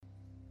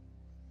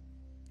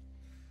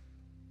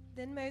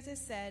Then Moses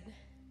said,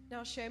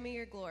 "Now show me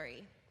your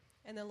glory."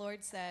 And the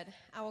Lord said,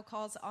 "I will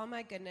cause all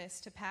my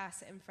goodness to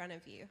pass in front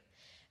of you,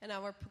 and I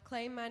will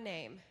proclaim my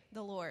name,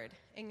 the Lord,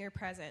 in your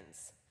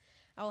presence.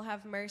 I will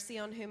have mercy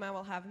on whom I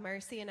will have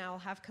mercy, and I will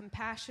have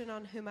compassion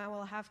on whom I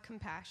will have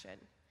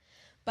compassion."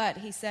 But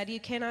he said,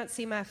 "You cannot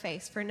see my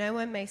face, for no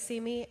one may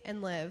see me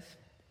and live."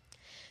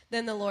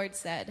 Then the Lord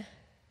said,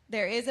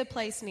 "There is a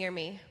place near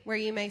me where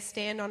you may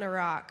stand on a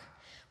rock.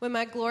 When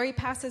my glory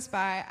passes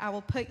by, I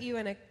will put you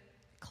in a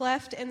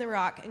cleft in the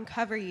rock and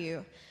cover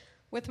you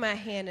with my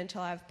hand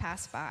until I have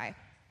passed by."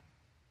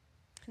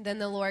 Then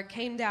the Lord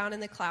came down in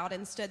the cloud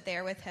and stood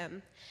there with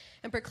him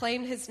and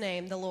proclaimed his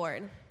name, the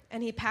Lord.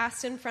 And he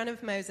passed in front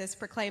of Moses,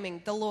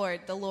 proclaiming, the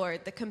Lord,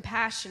 the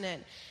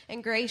compassionate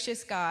and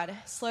gracious God,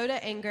 slow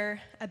to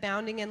anger,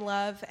 abounding in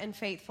love and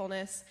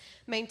faithfulness,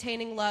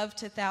 maintaining love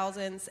to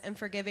thousands, and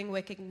forgiving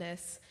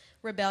wickedness,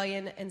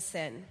 rebellion, and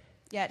sin.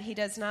 Yet he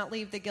does not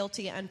leave the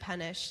guilty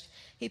unpunished.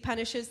 He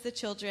punishes the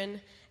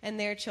children and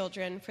their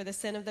children for the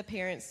sin of the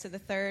parents to the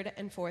third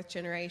and fourth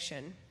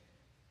generation.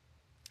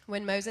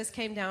 When Moses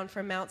came down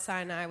from Mount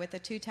Sinai with the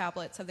 2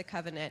 tablets of the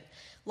covenant,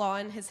 law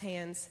in his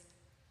hands,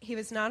 he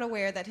was not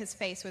aware that his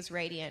face was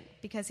radiant,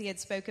 because he had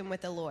spoken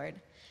with the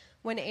Lord.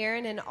 When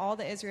Aaron and all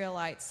the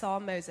Israelites saw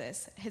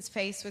Moses, his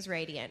face was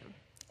radiant,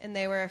 and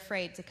they were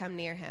afraid to come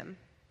near him.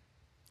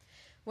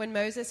 When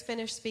Moses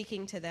finished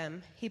speaking to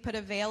them, he put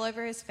a veil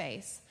over his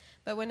face,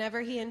 but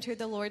whenever he entered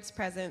the Lord's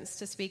presence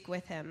to speak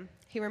with him,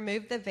 he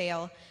removed the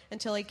veil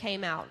until he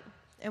came out.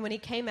 And when he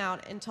came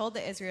out and told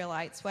the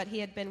Israelites what he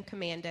had been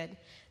commanded,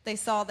 they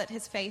saw that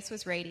his face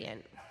was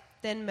radiant.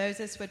 Then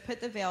Moses would put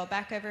the veil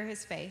back over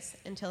his face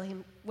until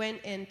he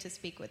went in to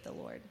speak with the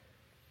Lord.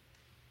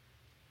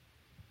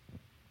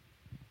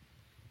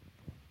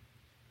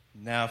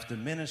 Now if the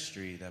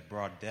ministry that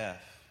brought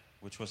death,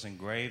 which was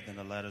engraved in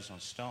the letters on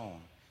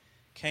stone,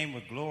 came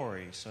with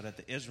glory, so that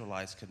the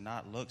Israelites could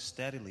not look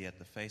steadily at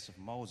the face of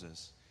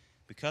Moses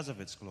because of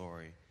its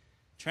glory,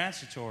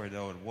 transitory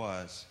though it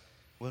was,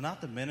 will not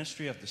the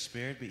ministry of the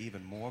Spirit be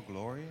even more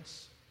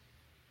glorious?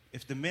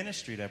 If the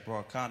ministry that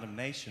brought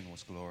condemnation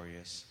was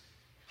glorious,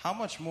 how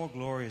much more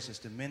glorious is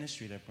the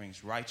ministry that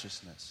brings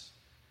righteousness?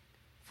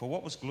 For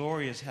what was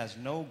glorious has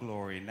no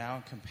glory now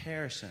in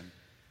comparison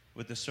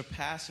with the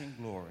surpassing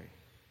glory.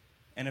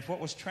 And if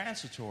what was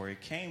transitory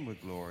came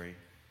with glory,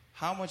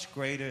 how much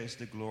greater is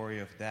the glory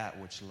of that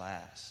which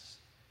lasts?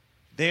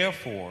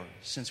 Therefore,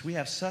 since we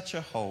have such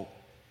a hope,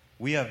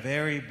 we are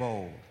very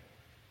bold.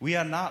 We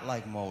are not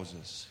like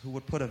Moses, who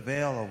would put a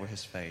veil over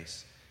his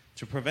face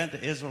to prevent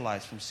the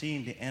Israelites from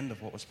seeing the end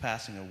of what was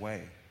passing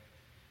away.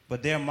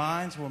 But their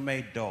minds were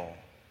made dull,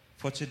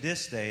 for to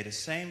this day the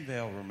same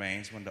veil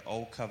remains when the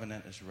old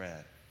covenant is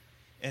read.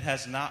 It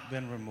has not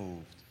been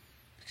removed,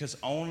 because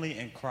only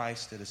in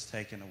Christ it is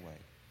taken away.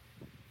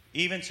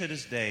 Even to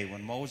this day,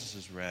 when Moses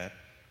is read,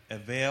 a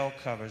veil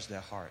covers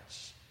their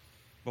hearts.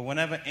 But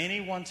whenever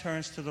anyone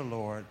turns to the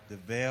Lord, the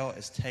veil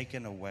is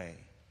taken away.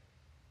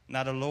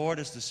 Now the Lord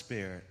is the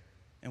Spirit,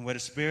 and where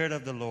the Spirit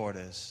of the Lord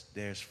is,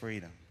 there is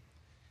freedom.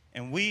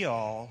 And we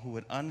all, who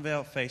with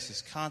unveiled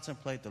faces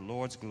contemplate the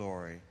Lord's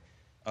glory,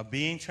 are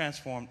being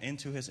transformed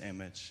into his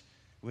image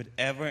with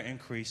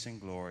ever-increasing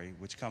glory,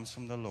 which comes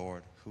from the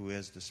Lord, who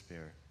is the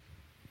Spirit.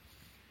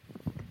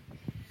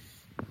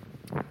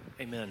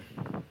 Amen.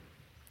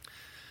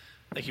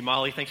 Thank you,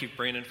 Molly. Thank you,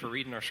 Brandon, for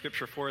reading our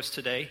scripture for us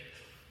today.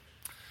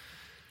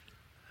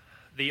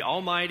 The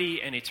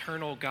almighty and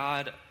eternal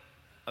God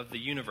of the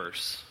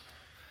universe,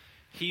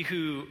 he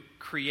who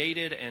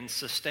created and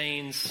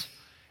sustains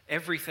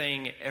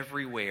everything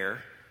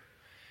everywhere,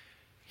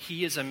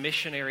 he is a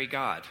missionary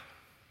God.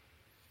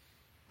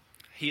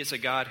 He is a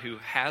God who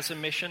has a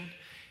mission.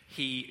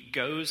 He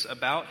goes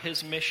about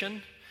his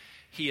mission.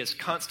 He is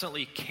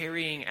constantly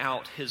carrying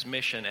out his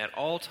mission at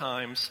all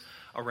times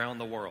around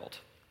the world.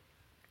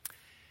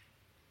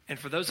 And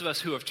for those of us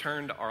who have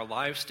turned our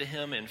lives to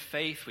him in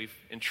faith, we've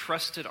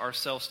entrusted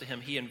ourselves to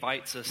him, he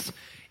invites us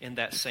in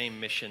that same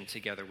mission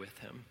together with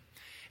him.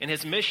 And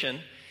his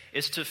mission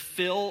is to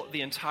fill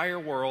the entire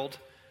world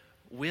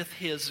with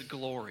his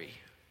glory.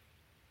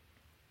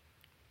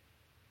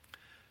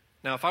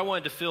 Now, if I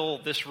wanted to fill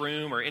this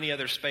room or any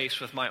other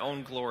space with my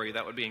own glory,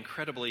 that would be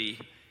incredibly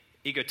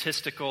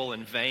egotistical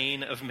and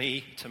vain of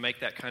me to make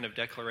that kind of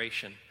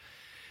declaration.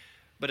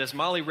 But as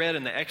Molly read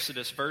in the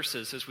Exodus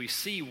verses, as we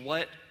see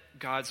what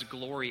God's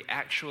glory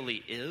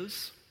actually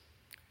is,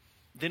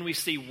 then we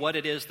see what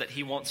it is that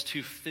he wants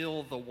to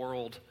fill the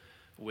world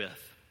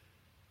with.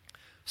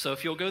 So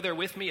if you'll go there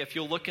with me, if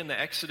you'll look in the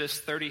Exodus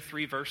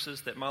 33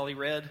 verses that Molly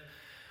read,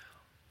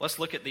 let's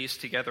look at these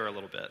together a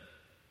little bit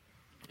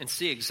and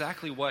see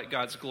exactly what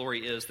God's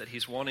glory is that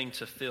he's wanting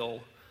to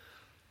fill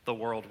the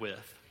world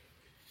with.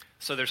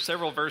 So there's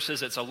several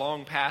verses. It's a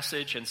long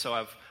passage, and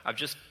so I've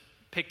just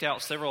picked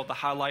out several of the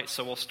highlights.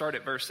 So we'll start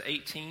at verse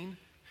 18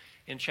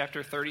 in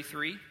chapter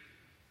 33.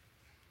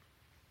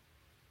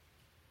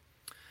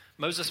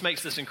 Moses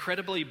makes this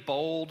incredibly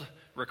bold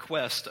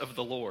request of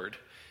the Lord.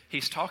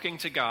 He's talking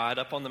to God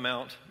up on the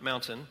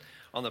mountain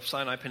on the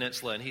Sinai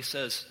Peninsula, and he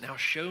says, "Now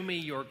show me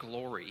your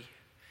glory."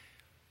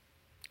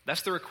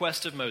 That's the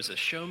request of Moses.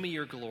 Show me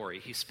your glory.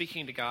 He's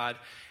speaking to God,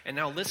 and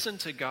now listen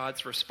to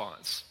God's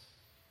response.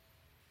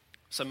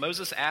 So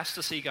Moses asked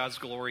to see God's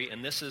glory,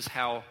 and this is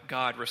how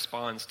God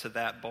responds to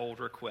that bold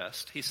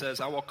request. He says,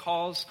 "I will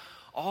cause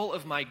all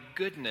of my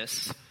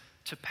goodness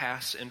to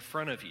pass in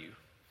front of you."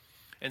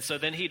 And so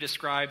then he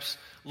describes,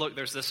 look,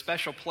 there's this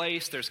special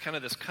place. There's kind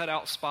of this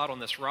cutout spot on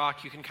this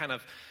rock. You can kind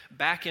of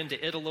back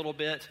into it a little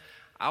bit.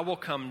 I will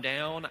come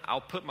down.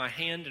 I'll put my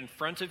hand in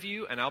front of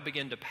you, and I'll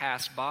begin to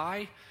pass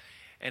by.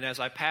 And as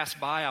I pass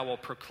by, I will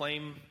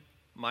proclaim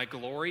my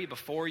glory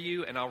before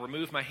you, and I'll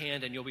remove my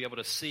hand, and you'll be able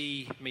to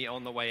see me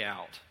on the way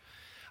out.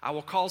 I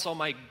will cause all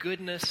my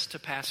goodness to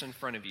pass in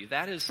front of you.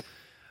 That is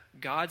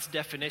God's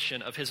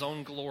definition of his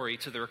own glory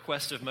to the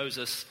request of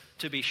Moses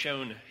to be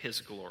shown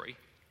his glory.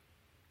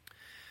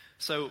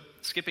 So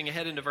skipping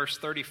ahead into verse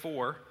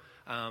 34,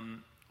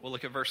 we'll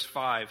look at verse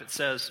 5. It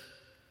says,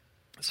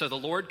 "So the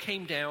Lord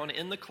came down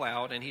in the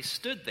cloud, and he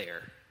stood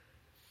there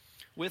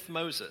with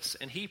Moses,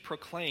 and he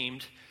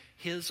proclaimed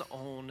his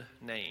own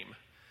name."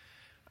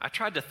 I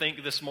tried to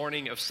think this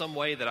morning of some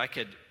way that I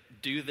could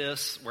do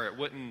this where it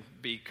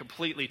wouldn't be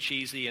completely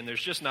cheesy, and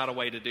there's just not a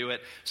way to do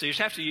it. So you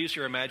just have to use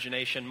your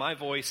imagination. My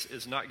voice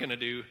is not going to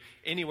do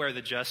anywhere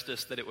the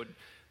justice that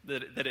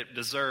it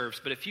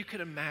deserves. But if you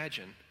could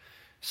imagine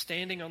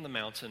standing on the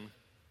mountain,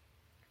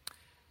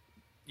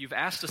 you've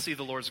asked to see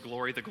the Lord's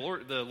glory.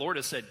 The Lord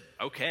has said,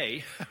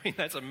 okay. I mean,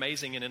 that's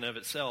amazing in and of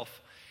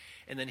itself.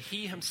 And then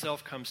he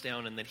himself comes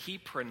down, and then he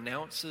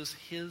pronounces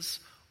his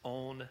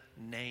own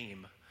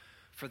name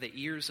for the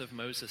ears of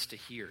Moses to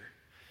hear.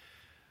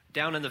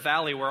 Down in the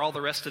valley where all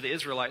the rest of the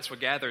Israelites were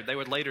gathered, they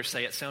would later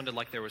say it sounded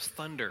like there was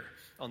thunder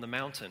on the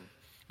mountain.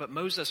 But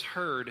Moses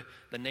heard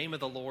the name of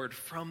the Lord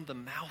from the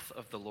mouth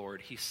of the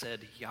Lord. He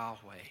said,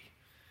 Yahweh,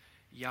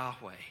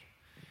 Yahweh,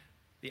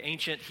 the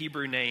ancient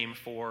Hebrew name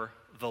for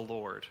the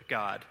Lord,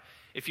 God.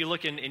 If you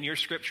look in your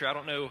scripture, I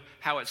don't know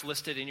how it's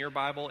listed in your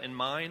Bible. In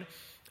mine,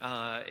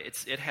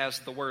 it has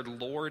the word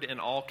Lord in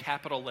all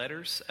capital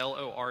letters.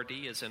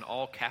 L-O-R-D is in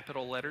all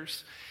capital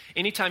letters.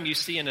 Anytime you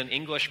see in an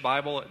English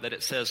Bible that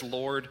it says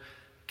Lord,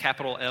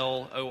 capital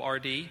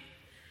L-O-R-D,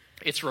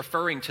 it's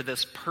referring to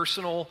this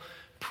personal,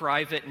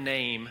 private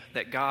name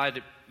that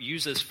God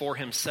uses for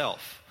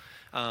himself.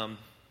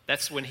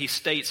 That's when he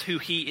states who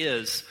he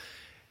is.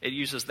 It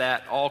uses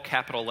that, all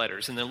capital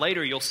letters. And then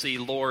later you'll see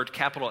Lord,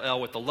 capital L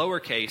with the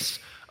lowercase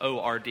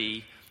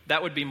O-R-D.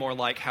 That would be more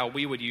like how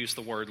we would use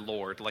the word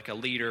Lord, like a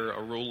leader,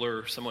 a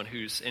ruler, someone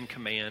who's in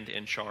command,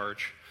 in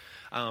charge.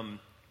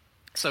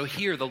 So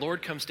here the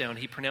Lord comes down.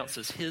 He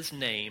pronounces his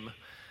name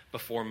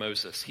before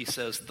Moses. He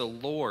says, the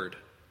Lord,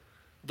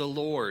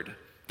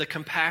 the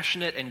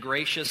compassionate and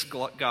gracious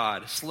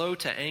God, slow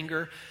to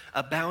anger,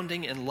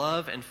 abounding in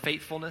love and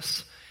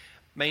faithfulness,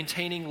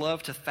 maintaining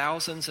love to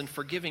thousands and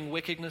forgiving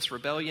wickedness,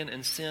 rebellion,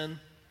 and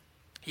sin.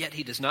 Yet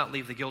he does not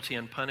leave the guilty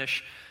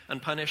unpunished.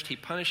 He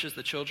punishes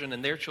the children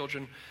and their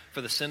children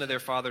for the sin of their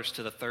fathers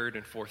to the third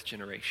and fourth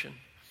generation.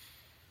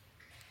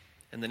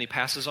 And then he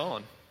passes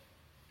on.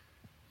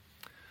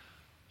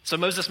 So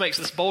Moses makes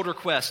this bold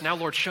request. Now,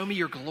 Lord, show me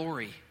your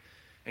glory.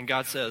 And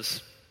God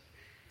says,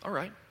 all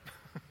right.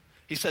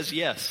 He says,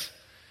 yes.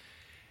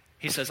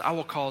 He says, I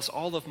will cause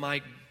all of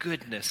my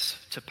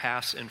goodness to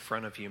pass in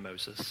front of you,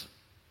 Moses.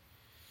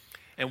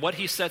 And what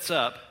he sets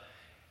up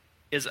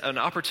is an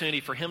opportunity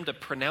for him to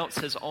pronounce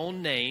his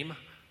own name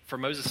for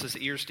Moses'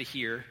 ears to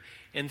hear,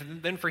 and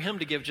then for him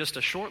to give just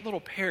a short little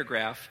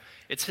paragraph.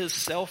 It's his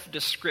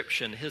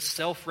self-description, his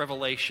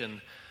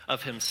self-revelation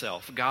of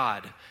himself,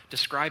 God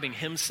describing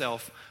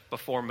himself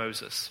before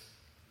Moses.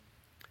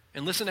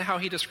 And listen to how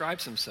he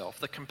describes himself: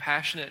 the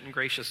compassionate and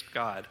gracious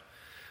God,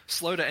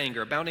 slow to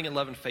anger, abounding in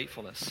love and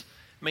faithfulness,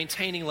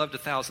 maintaining love to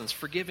thousands,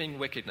 forgiving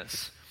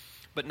wickedness,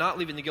 but not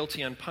leaving the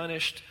guilty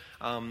unpunished,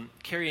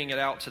 carrying it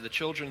out to the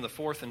children of the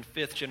fourth and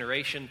fifth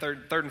generation,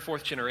 third and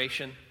fourth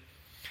generation.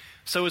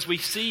 So as we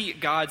see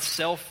God's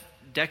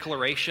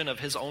self-declaration of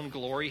his own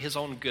glory, his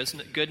own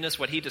goodness,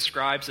 what he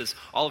describes as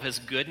all of his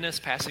goodness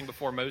passing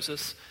before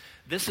Moses,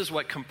 this is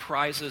what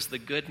comprises the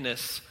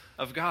goodness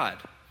of God: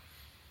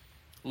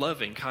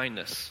 loving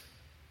kindness,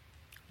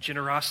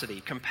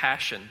 generosity,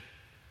 compassion,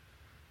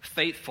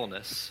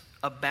 faithfulness,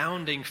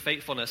 abounding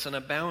faithfulness, and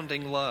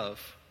abounding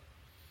love,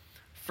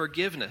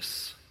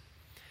 forgiveness.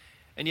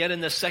 And yet in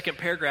this second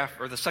paragraph,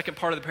 or the second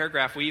part of the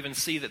paragraph, we even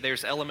see that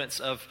there's elements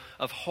of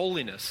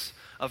holiness,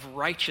 of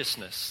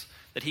righteousness,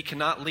 that he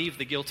cannot leave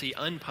the guilty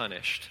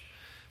unpunished.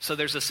 So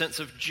there's a sense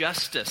of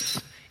justice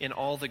in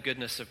all the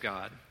goodness of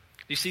God.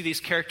 Do you see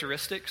these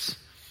characteristics?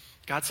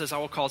 God says, I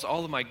will cause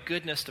all of my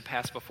goodness to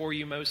pass before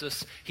you,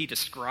 Moses. He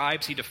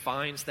describes, he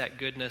defines that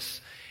goodness.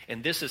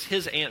 And this is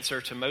his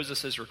answer to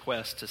Moses'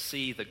 request to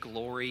see the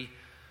glory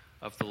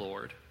of the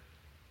Lord.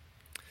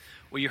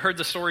 Well, you heard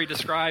the story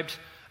described.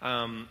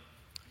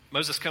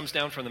 Moses comes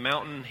down from the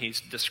mountain.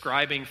 He's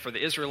describing for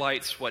the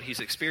Israelites what he's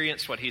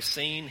experienced, what he's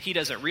seen. He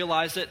doesn't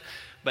realize it,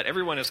 but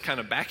everyone is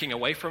kind of backing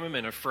away from him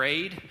and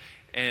afraid.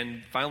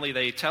 And finally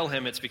they tell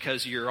him, it's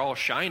because you're all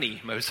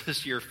shiny,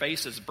 Moses. Your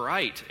face is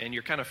bright, and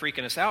you're kind of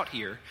freaking us out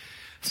here.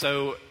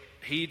 So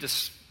he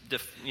just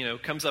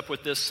comes up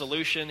with this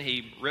solution.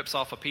 He rips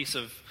off a piece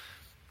of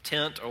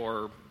tent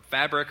or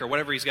fabric or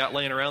whatever he's got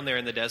laying around there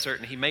in the desert,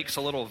 and he makes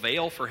a little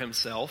veil for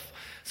himself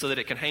so that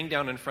it can hang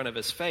down in front of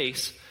his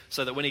face,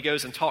 so that when he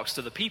goes and talks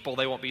to the people,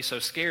 they won't be so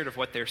scared of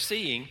what they're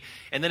seeing.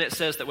 And then it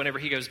says that whenever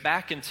he goes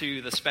back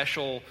into the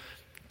special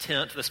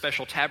tent, the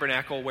special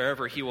tabernacle,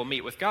 wherever he will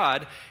meet with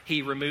God,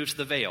 he removes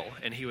the veil,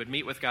 and he would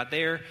meet with God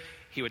there.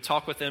 He would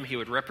talk with them. He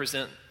would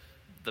represent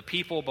the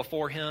people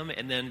before him,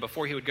 and then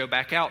before he would go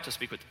back out to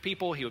speak with the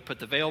people, he would put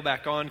the veil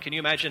back on. Can you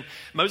imagine?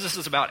 Moses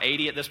is about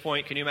 80 at this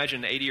point. Can you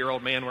imagine an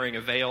 80-year-old man wearing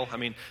a veil? I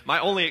mean, my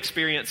only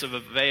experience of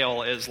a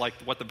veil is like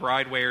what the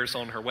bride wears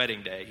on her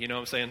wedding day. You know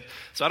what I'm saying?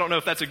 So I don't know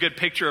if that's a good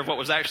picture of what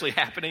was actually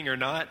happening or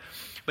not.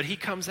 But he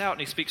comes out and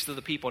he speaks to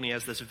the people, and he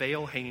has this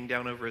veil hanging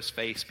down over his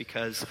face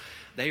because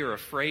they are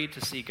afraid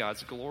to see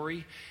God's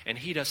glory, and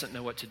he doesn't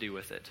know what to do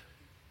with it.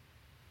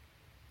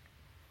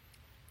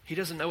 He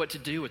doesn't know what to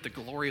do with the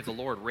glory of the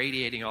Lord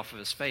radiating off of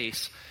his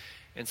face.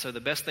 And so the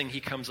best thing he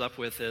comes up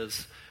with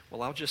is,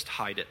 well, I'll just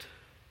hide it.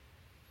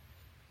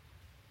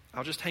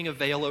 I'll just hang a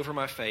veil over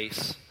my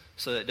face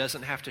so that it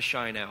doesn't have to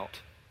shine out.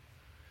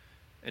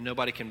 And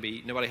nobody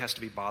has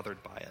to be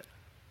bothered by it.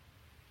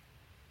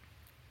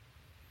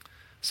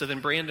 So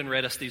then Brandon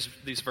read us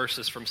these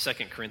verses from 2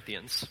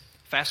 Corinthians.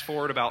 Fast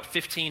forward about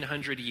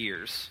 1,500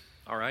 years,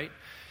 all right?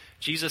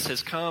 Jesus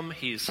has come.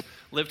 He's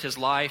lived his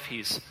life.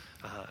 He's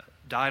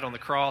died on the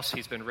cross.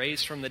 He's been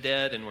raised from the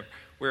dead, and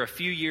we're a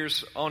few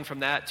years on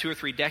from that, 2 or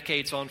 3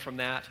 decades on from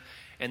that.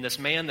 And this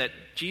man that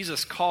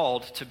Jesus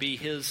called to be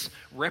his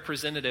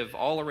representative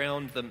all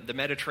around the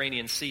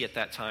Mediterranean Sea at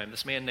that time,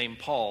 this man named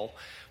Paul.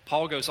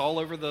 Paul goes all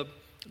over the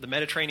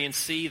Mediterranean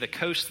Sea, the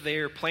coast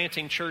there,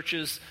 planting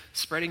churches,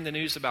 spreading the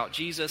news about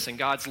Jesus and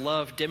God's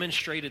love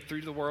demonstrated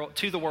to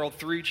the world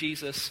through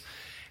Jesus.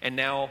 And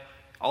now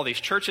all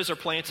these churches are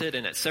planted,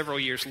 and it's several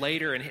years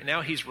later, and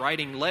now he's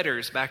writing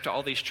letters back to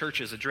all these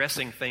churches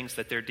addressing things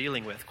that they're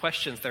dealing with,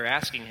 questions they're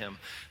asking him,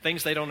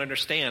 things they don't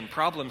understand,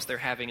 problems they're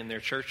having in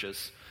their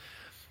churches.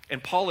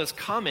 And Paul is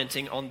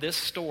commenting on this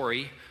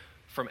story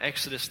from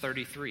Exodus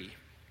 33.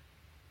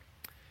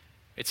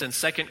 It's in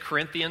 2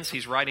 Corinthians.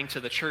 He's writing to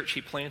the church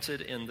he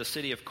planted in the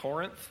city of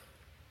Corinth.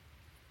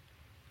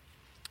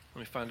 Let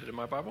me find it in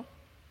my Bible.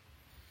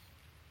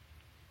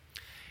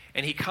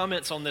 And he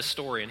comments on this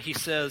story, and he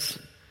says,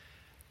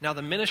 "Now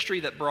the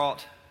ministry that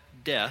brought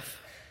death,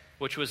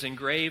 which was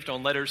engraved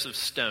on letters of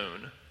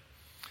stone."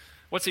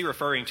 What's he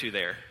referring to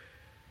there?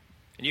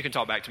 And you can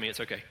talk back to me, it's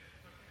okay.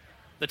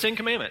 The 10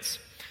 Commandments.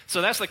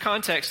 So that's the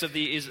context of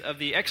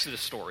the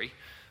Exodus story.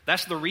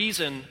 That's the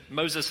reason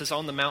Moses is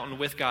on the mountain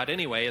with God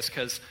anyway, is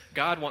because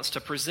God wants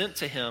to present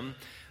to him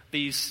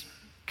these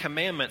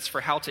commandments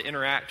for how to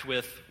interact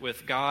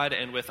with God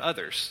and with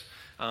others.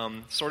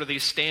 Sort of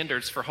these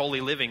standards for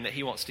holy living that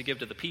he wants to give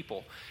to the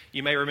people.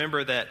 You may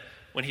remember that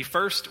when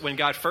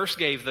God first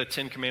gave the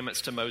 10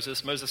 Commandments to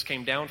Moses, Moses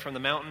came down from the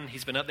mountain.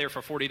 He's been up there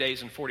for 40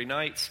 days and 40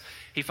 nights.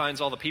 He finds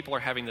all the people are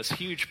having this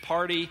huge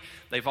party.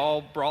 They've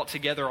all brought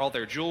together all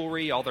their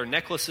jewelry, all their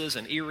necklaces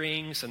and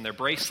earrings and their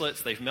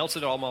bracelets. They've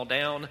melted them all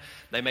down.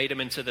 They made them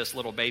into this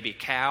little baby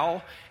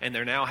cow, and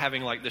they're now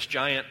having like this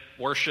giant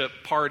worship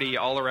party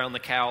all around the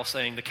cow,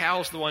 saying, the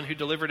cow's the one who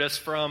delivered us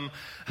from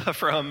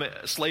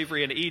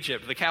slavery in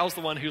Egypt. The cow's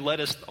the one who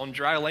led us on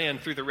dry land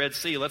through the Red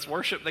Sea. Let's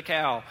worship the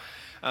cow.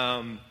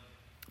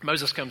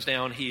 Moses comes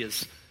down, he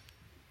is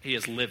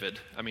livid.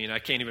 I mean, I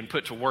can't even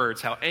put to words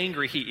how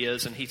angry he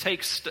is, and he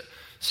takes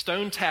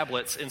stone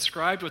tablets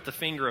inscribed with the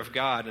finger of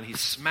God, and he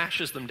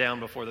smashes them down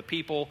before the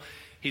people.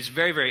 He's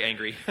very, very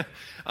angry.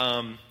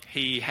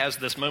 He has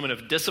this moment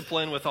of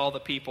discipline with all the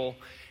people,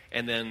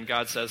 and then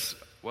God says,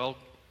 well,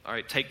 all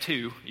right, take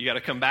 2. You got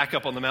to come back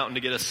up on the mountain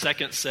to get a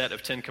second set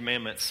of 10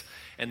 Commandments,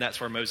 and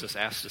that's where Moses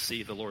asks to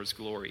see the Lord's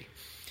glory.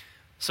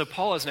 So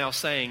Paul is now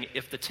saying,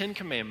 if the 10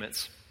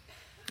 Commandments,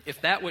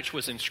 if that which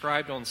was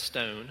inscribed on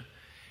stone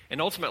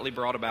and ultimately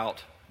brought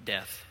about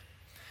death,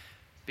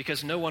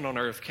 because no one on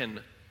earth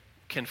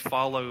can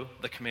follow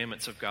the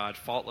commandments of God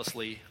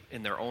faultlessly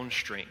in their own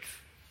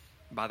strength,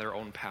 by their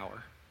own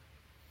power.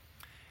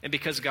 And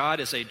because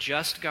God is a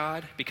just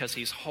God, because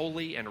he's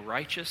holy and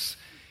righteous,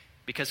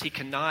 because he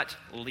cannot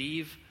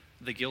leave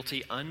the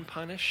guilty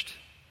unpunished,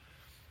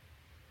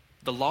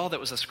 the law that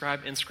was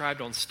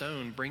inscribed on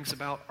stone brings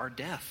about our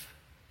death.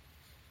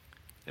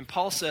 And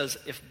Paul says,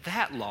 if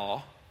that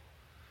law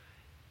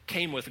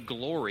came with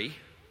glory,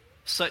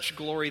 such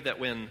glory that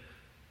when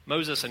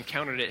Moses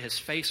encountered it, his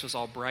face was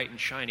all bright and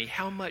shiny,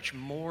 how much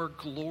more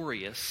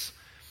glorious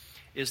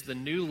is the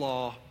new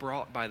law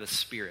brought by the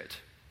Spirit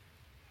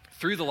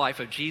through the life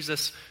of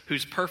Jesus,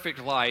 whose perfect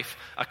life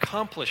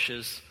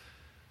accomplishes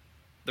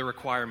the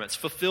requirements,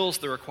 fulfills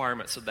the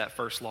requirements of that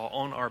first law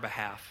on our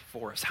behalf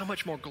for us. How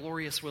much more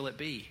glorious will it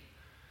be?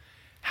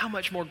 How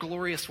much more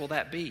glorious will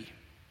that be?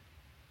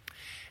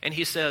 And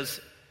he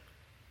says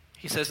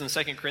in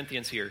 2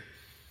 Corinthians here,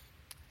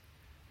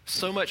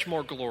 so much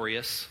more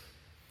glorious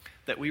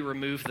that we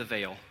remove the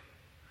veil.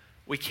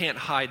 We can't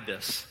hide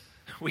this.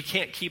 We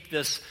can't keep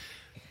this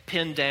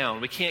pinned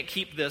down. We can't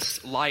keep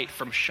this light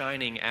from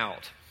shining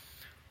out.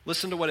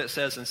 Listen to what it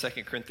says in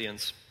 2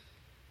 Corinthians.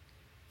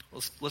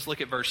 Let's look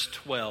at verse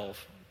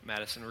 12.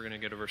 Madison, we're going to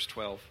go to verse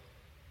 12.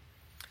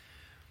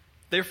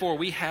 Therefore,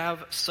 we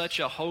have such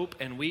a hope,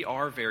 and we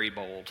are very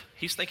bold.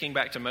 He's thinking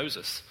back to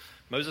Moses.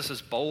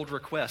 Moses' bold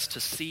request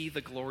to see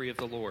the glory of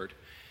the Lord.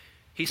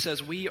 He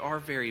says, we are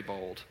very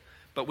bold,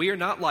 but we are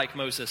not like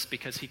Moses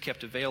because he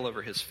kept a veil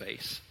over his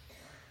face.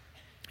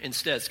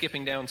 Instead,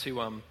 skipping down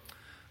to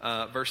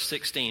verse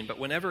 16, but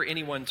whenever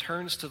anyone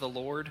turns to the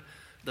Lord,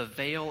 the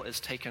veil is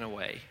taken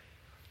away.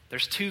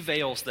 There's two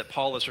veils that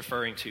Paul is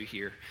referring to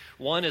here.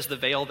 One is the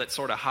veil that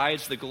sort of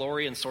hides the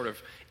glory and sort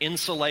of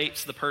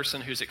insulates the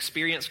person who's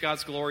experienced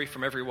God's glory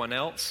from everyone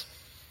else.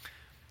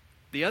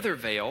 The other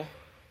veil,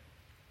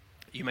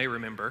 you may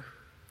remember,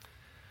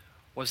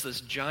 was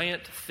this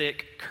giant,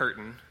 thick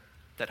curtain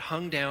that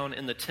hung down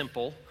in the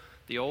temple,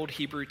 the old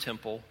Hebrew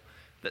temple,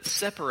 that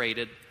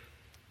separated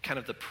kind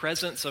of the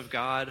presence of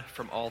God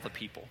from all the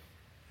people.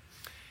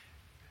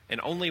 And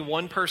only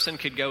one person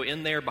could go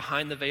in there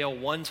behind the veil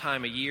one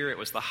time a year. It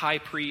was the high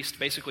priest,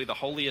 basically the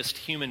holiest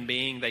human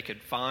being they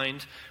could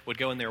find, would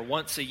go in there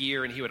once a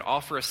year, and he would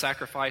offer a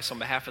sacrifice on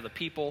behalf of the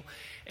people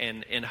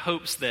and in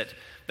hopes that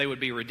they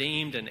would be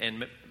redeemed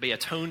and be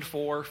atoned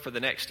for the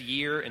next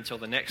year until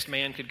the next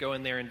man could go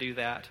in there and do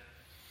that.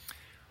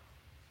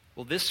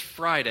 Well, this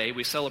Friday,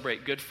 we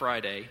celebrate Good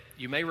Friday.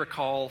 You may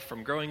recall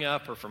from growing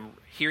up or from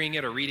hearing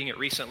it or reading it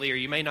recently, or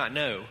you may not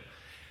know,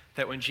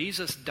 that when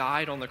Jesus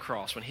died on the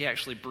cross, when he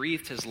actually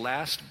breathed his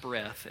last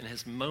breath and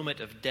his moment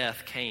of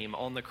death came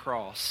on the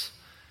cross,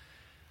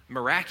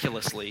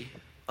 miraculously,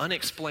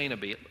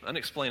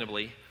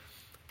 unexplainably,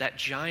 that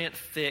giant,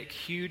 thick,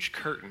 huge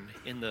curtain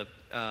in the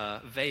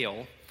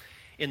veil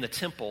in the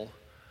temple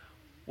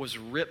was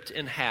ripped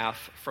in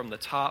half from the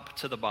top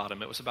to the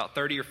bottom. It was about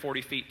 30 or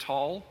 40 feet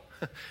tall.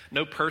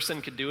 No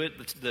person could do it.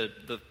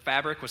 The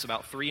fabric was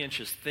about 3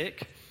 inches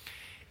thick.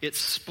 It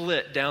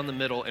split down the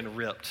middle and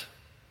ripped.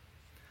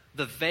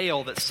 The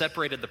veil that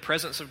separated the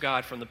presence of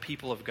God from the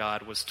people of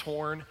God was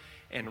torn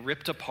and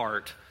ripped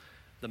apart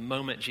the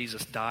moment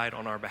Jesus died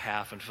on our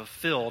behalf and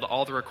fulfilled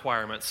all the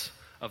requirements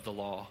of the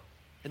law.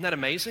 Isn't that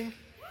amazing?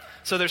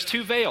 So there's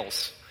two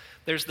veils.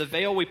 There's the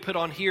veil we put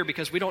on here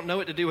because we don't know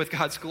what to do with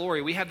God's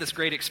glory. We have this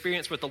great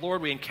experience with the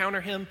Lord. We encounter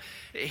him.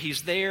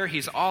 He's there.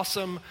 He's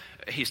awesome.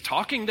 He's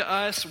talking to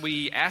us.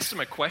 We asked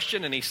him a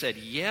question and he said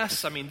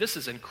yes. I mean, this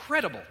is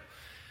incredible.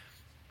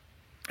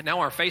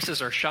 Now our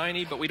faces are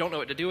shiny, but we don't know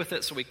what to do with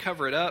it, so we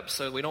cover it up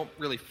so we don't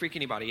really freak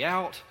anybody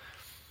out.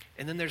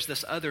 And then there's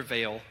this other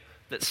veil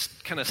that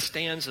kind of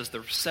stands as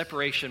the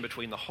separation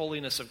between the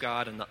holiness of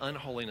God and the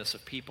unholiness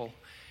of people.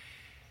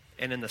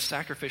 And in the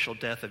sacrificial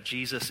death of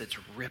Jesus, it's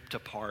ripped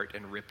apart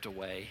and ripped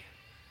away.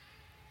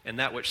 And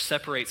that which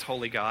separates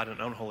holy God and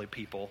unholy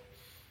people,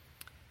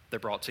 they're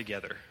brought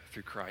together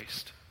through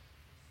Christ.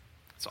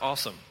 It's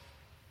awesome.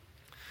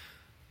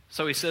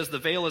 So he says the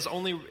veil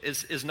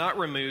is not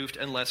removed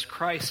unless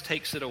Christ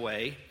takes it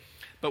away.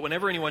 But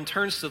whenever anyone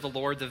turns to the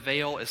Lord, the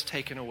veil is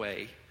taken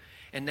away.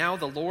 And now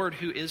the Lord,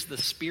 who is the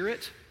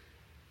Spirit,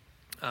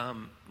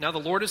 now the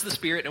Lord is the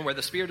Spirit, and where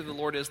the Spirit of the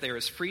Lord is, there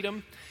is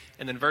freedom.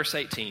 And then verse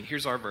 18,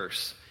 here's our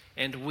verse.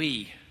 And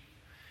we,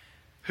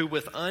 who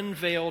with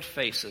unveiled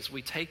faces,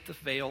 we take the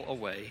veil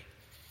away,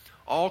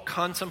 all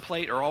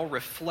contemplate or all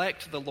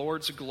reflect the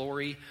Lord's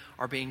glory,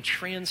 are being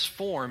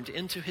transformed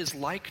into his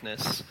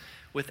likeness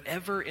with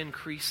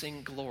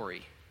ever-increasing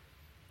glory.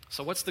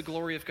 So what's the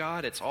glory of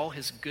God? It's all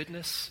his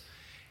goodness.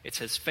 It's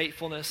his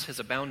faithfulness, his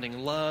abounding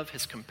love,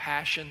 his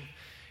compassion.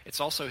 It's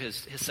also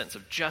his sense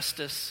of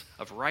justice,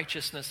 of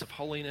righteousness, of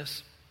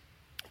holiness.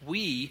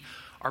 We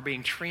are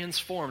being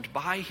transformed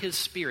by his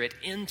Spirit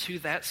into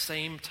that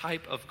same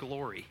type of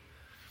glory.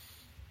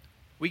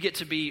 We get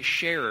to be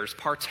sharers,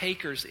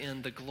 partakers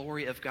in the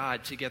glory of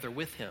God together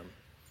with him.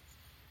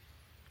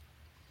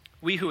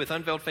 We who with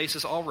unveiled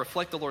faces all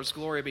reflect the Lord's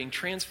glory, being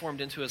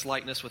transformed into his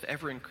likeness with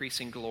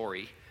ever-increasing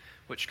glory,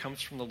 which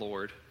comes from the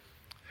Lord,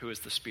 who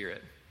is the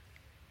Spirit.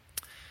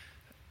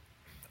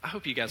 I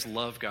hope you guys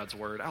love God's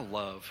Word. I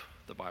love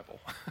the Bible.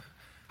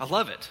 I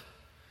love it.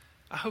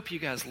 I hope you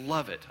guys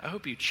love it. I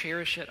hope you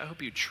cherish it. I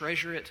hope you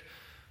treasure it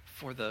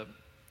for the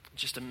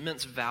just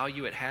immense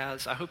value it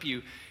has. I hope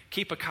you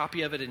keep a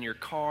copy of it in your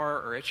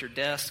car or at your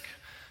desk,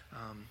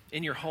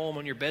 in your home,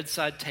 on your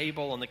bedside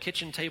table, on the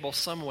kitchen table,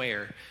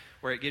 somewhere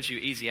where it gives you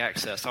easy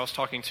access. I was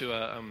talking to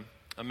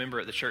a member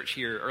at the church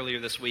here earlier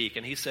this week,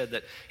 and he said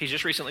that he's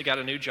just recently got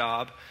a new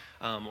job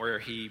where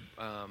he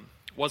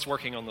was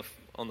working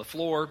on the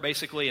floor,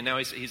 basically, and now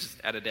he's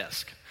at a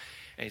desk.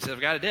 And he said,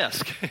 I've got a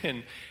desk.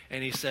 and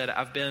he said,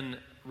 I've been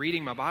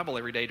reading my Bible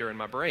every day during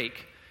my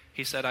break.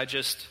 He said, I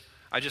just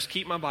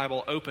keep my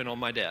Bible open on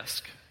my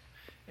desk.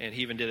 And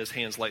he even did his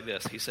hands like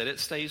this. He said, it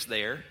stays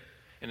there,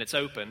 and it's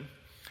open.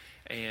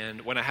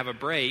 And when I have a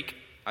break,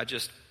 I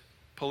just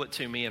pull it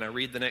to me, and I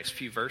read the next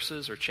few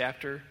verses or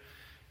chapter,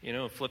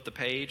 and flip the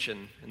page,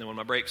 and then when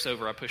my break's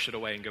over, I push it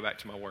away and go back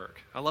to my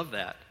work. I love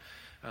that.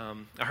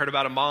 I heard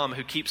about a mom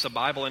who keeps a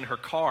Bible in her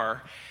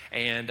car,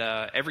 and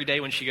every day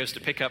when she goes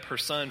to pick up her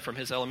son from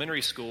his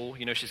elementary school,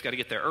 she's got to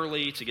get there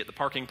early to get the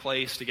parking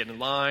place, to get in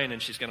line,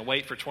 and she's going to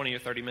wait for 20 or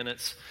 30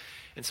 minutes.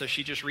 And so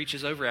she just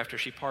reaches over after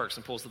she parks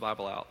and pulls the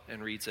Bible out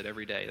and reads it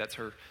every day. That's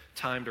her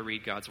time to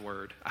read God's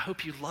Word. I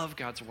hope you love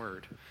God's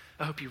Word.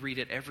 I hope you read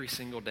it every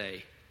single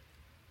day.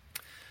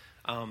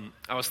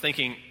 I was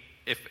thinking,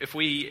 if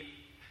we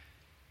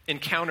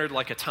encountered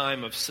like a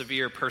time of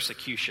severe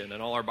persecution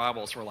and all our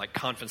Bibles were like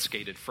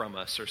confiscated from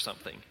us or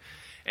something,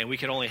 and we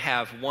could only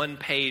have one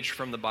page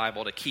from the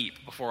Bible to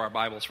keep before our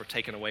Bibles were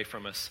taken away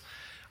from us,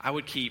 I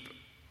would keep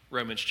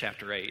Romans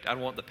chapter 8. I'd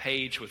want the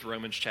page with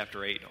Romans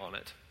chapter 8 on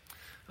it.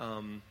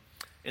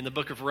 In the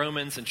book of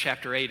Romans in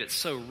chapter 8, it's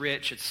so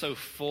rich, it's so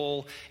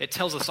full. It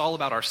tells us all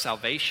about our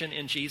salvation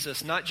in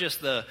Jesus, not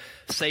just the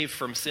saved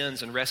from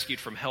sins and rescued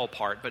from hell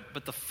part,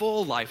 but the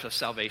full life of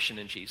salvation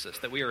in Jesus,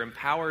 that we are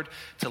empowered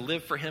to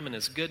live for him and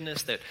his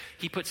goodness, that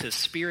he puts his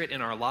Spirit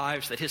in our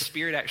lives, that his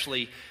Spirit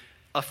actually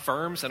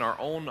affirms in our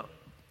own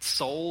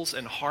souls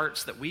and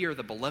hearts that we are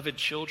the beloved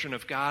children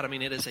of God. I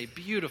mean, it is a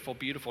beautiful,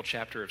 beautiful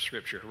chapter of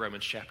Scripture,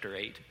 Romans chapter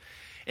 8.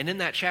 And in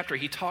that chapter,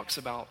 he talks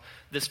about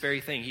this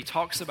very thing. He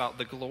talks about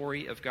the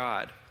glory of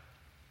God.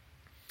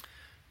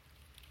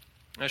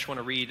 I just want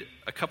to read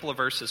a couple of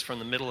verses from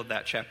the middle of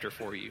that chapter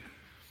for you.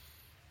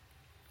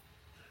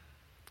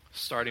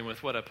 Starting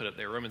with what I put up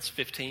there, Romans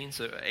 15,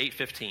 so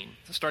 8:15.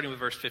 So starting with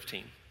verse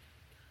 15.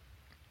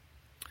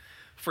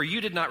 For you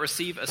did not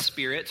receive a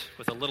spirit,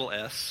 with a little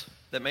s,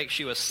 that makes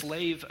you a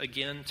slave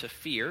again to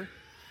fear,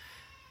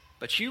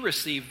 but you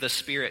received the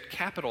Spirit,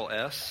 capital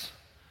S,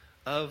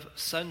 of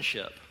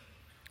sonship,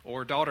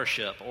 or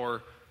daughtership,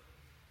 or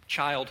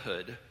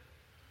childhood.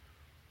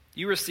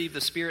 You receive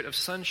the Spirit of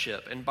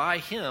sonship, and by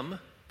him,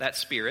 that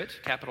Spirit,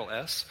 capital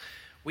S,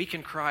 we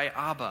can cry,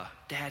 Abba,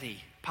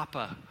 Daddy,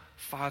 Papa,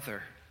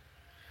 Father.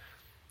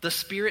 The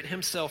Spirit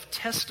himself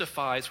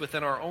testifies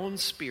within our own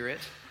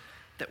spirit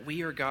that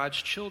we are God's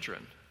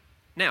children.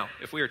 Now,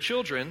 if we are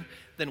children,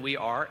 then we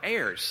are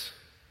heirs.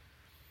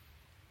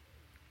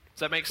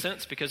 Does that make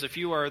sense? Because if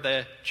you are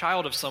the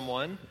child of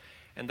someone,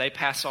 and they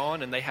pass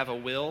on and they have a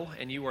will,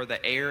 and you are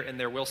the heir in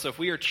their will. So if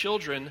we are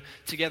children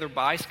together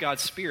by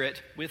God's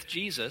Spirit with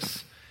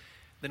Jesus,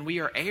 then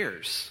we are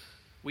heirs.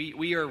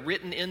 We are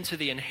written into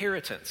the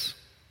inheritance.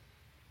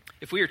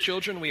 If we are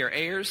children, we are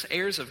heirs,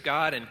 heirs of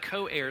God and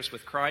co-heirs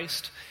with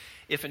Christ,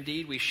 if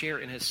indeed we share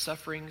in his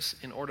sufferings,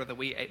 in order that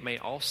we may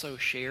also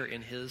share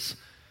in his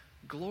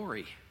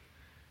glory.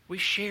 We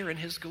share in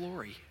his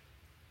glory.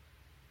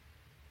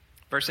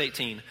 Verse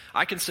 18,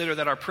 I consider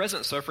that our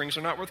present sufferings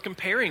are not worth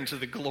comparing to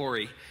the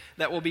glory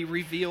that will be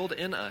revealed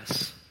in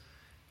us.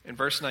 In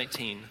verse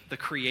 19, the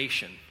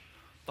creation,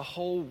 the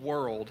whole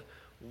world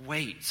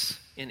waits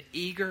in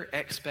eager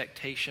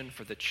expectation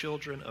for the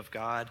children of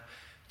God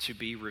to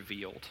be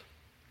revealed.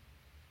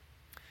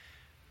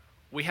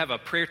 We have a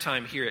prayer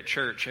time here at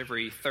church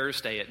every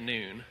Thursday at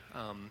noon.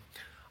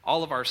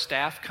 All of our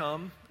staff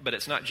come, but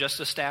it's not just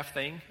a staff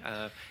thing.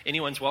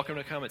 Anyone's welcome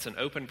to come. It's an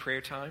open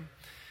prayer time.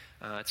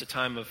 It's a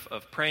time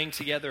of praying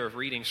together, of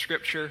reading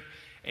Scripture,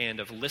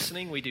 and of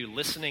listening. We do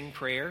listening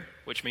prayer,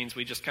 which means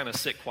we just kind of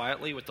sit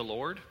quietly with the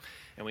Lord,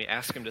 and we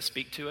ask him to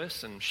speak to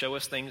us and show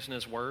us things in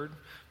his word,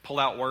 pull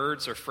out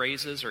words or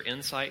phrases or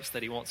insights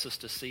that he wants us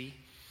to see.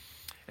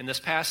 And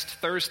this past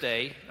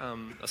Thursday,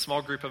 a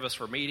small group of us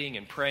were meeting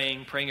and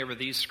praying over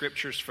these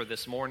scriptures for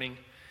this morning,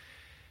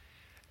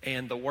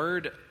 and the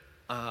word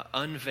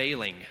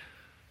unveiling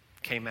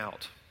came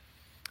out.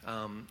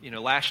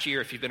 Last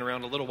year, if you've been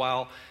around a little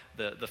while,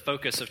 the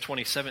focus of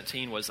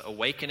 2017 was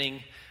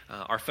awakening.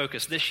 Our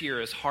focus this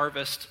year is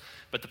harvest.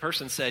 But the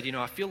person said,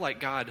 I feel like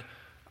God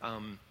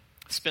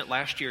spent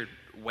last year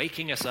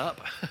waking us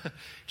up,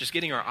 just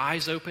getting our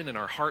eyes open and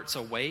our hearts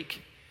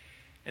awake.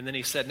 And then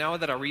he said, now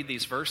that I read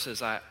these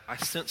verses, I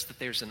sense that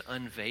there's an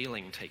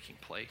unveiling taking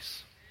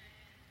place.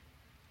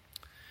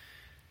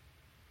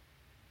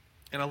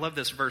 And I love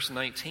this verse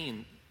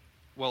 19.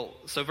 Well,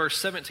 so verse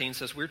 17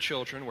 says, we're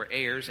children, we're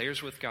heirs,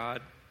 heirs with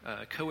God,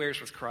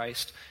 co-heirs with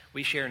Christ.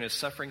 We share in his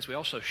sufferings. We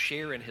also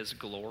share in his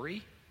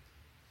glory.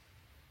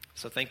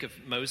 So think of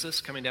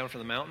Moses coming down from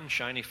the mountain,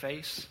 shiny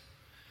face.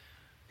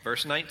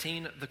 Verse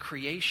 19, the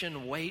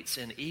creation waits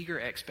in eager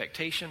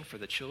expectation for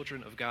the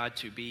children of God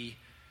to be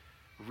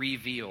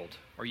revealed.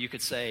 Or you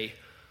could say,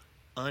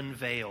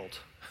 unveiled.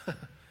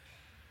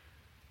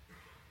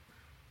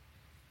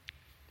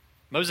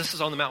 Moses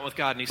is on the mountain with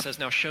God, and he says,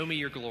 now show me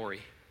your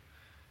glory.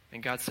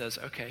 And God says,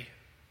 okay,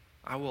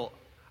 I will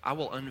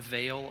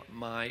unveil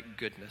my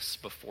goodness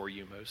before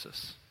you,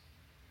 Moses.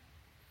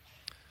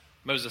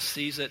 Moses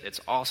sees it. It's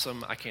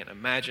awesome. I can't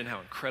imagine how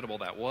incredible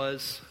that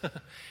was.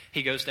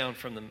 He goes down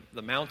from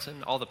the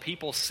mountain. All the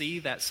people see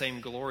that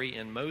same glory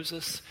in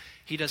Moses.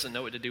 He doesn't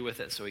know what to do with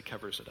it, so he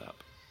covers it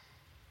up.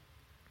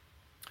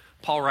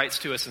 Paul writes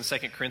to us in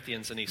 2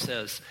 Corinthians, and he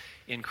says,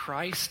 in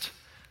Christ,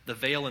 the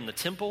veil in the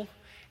temple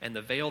and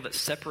the veil that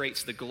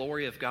separates the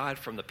glory of God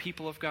from the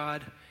people of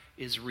God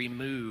is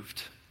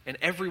removed. And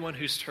everyone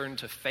who's turned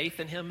to faith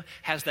in him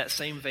has that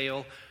same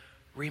veil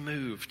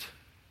removed.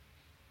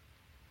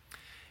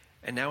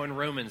 And now in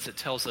Romans, it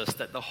tells us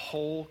that the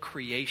whole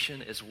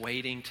creation is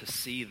waiting to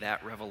see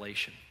that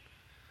revelation.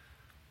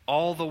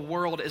 All the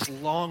world is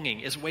longing,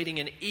 is waiting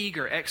in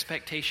eager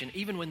expectation.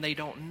 Even when they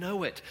don't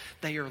know it,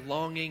 they are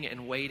longing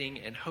and waiting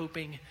and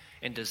hoping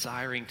and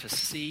desiring to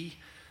see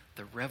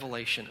the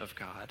revelation of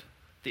God,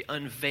 the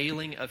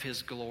unveiling of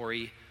his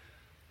glory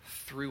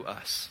through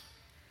us,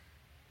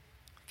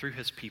 through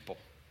his people.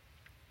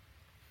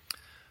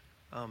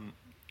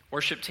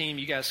 Worship team,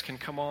 you guys can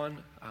come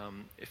on.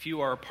 If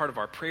you are a part of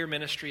our prayer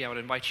ministry, I would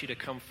invite you to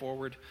come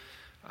forward.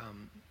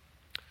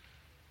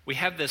 We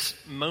have this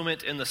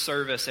moment in the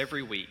service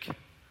every week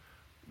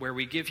where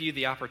we give you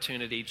the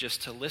opportunity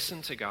just to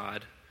listen to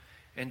God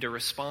and to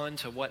respond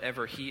to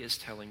whatever he is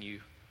telling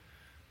you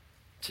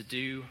to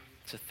do,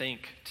 to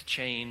think, to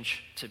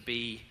change, to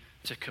be,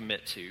 to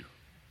commit to.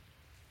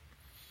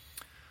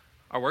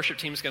 Our worship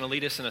team is going to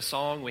lead us in a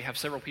song. We have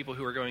several people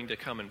who are going to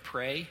come and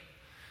pray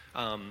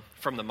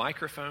from the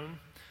microphone,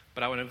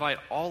 but I would invite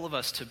all of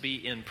us to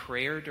be in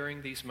prayer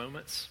during these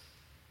moments.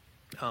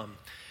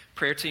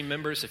 Prayer team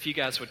members, if you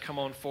guys would come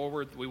on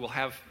forward, we will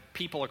have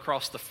people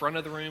across the front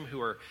of the room who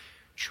are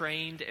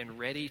trained and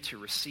ready to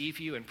receive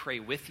you and pray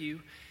with you.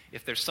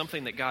 If there's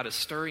something that God is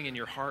stirring in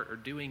your heart or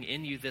doing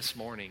in you this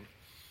morning,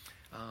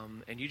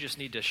 and you just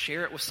need to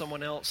share it with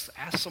someone else,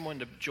 ask someone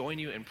to join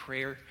you in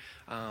prayer,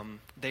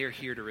 they are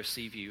here to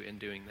receive you in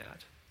doing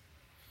that.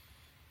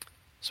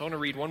 So I want to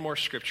read one more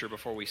scripture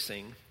before we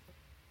sing.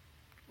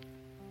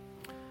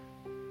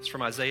 It's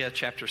from Isaiah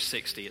chapter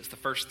 60. It's the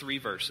first 3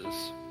 verses.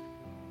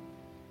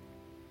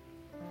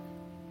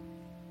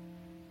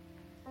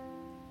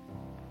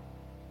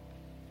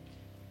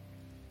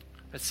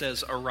 It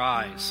says,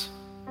 "Arise,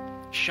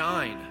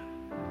 shine,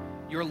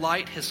 your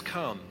light has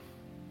come."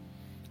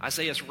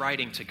 Isaiah's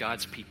writing to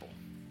God's people.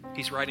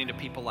 He's writing to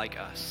people like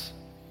us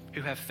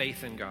who have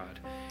faith in God.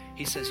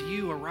 He says,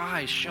 "You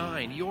arise,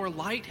 shine, your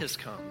light has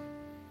come.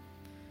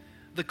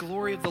 The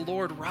glory of the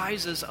Lord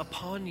rises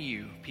upon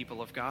you,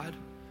 people of God.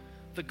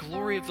 The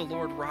glory of the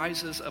Lord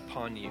rises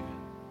upon you."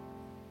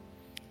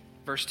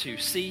 Verse 2,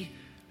 "See,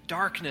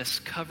 darkness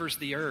covers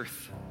the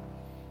earth.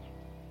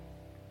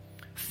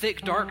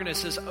 Thick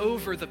darkness is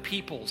over the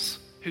peoples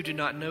who do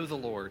not know the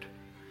Lord.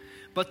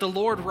 But the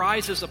Lord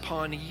rises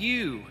upon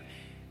you,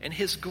 and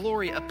his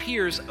glory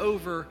appears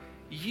over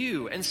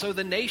you. And so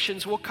the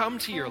nations will come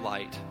to your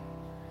light,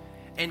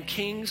 and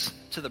kings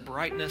to the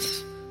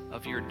brightness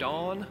of your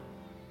dawn."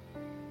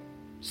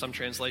 Some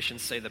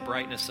translations say the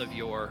brightness of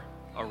your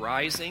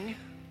arising,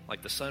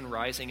 like the sun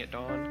rising at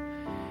dawn.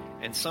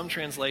 And some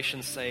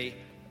translations say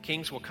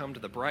kings will come to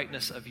the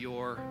brightness of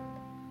your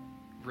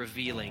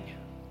revealing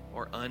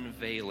or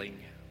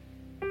unveiling.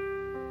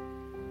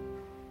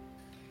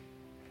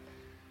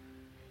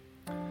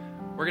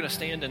 We're going to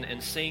stand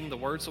and sing. The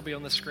words will be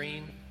on the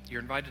screen.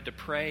 You're invited to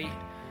pray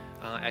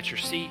at your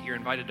seat. You're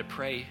invited to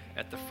pray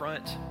at the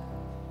front.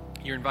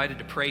 You're invited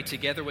to pray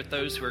together with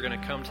those who are going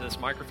to come to this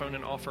microphone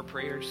and offer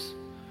prayers.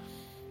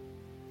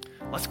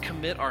 Let's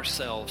commit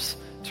ourselves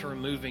to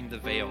removing the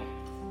veil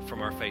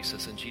from our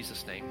faces in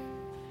Jesus' name.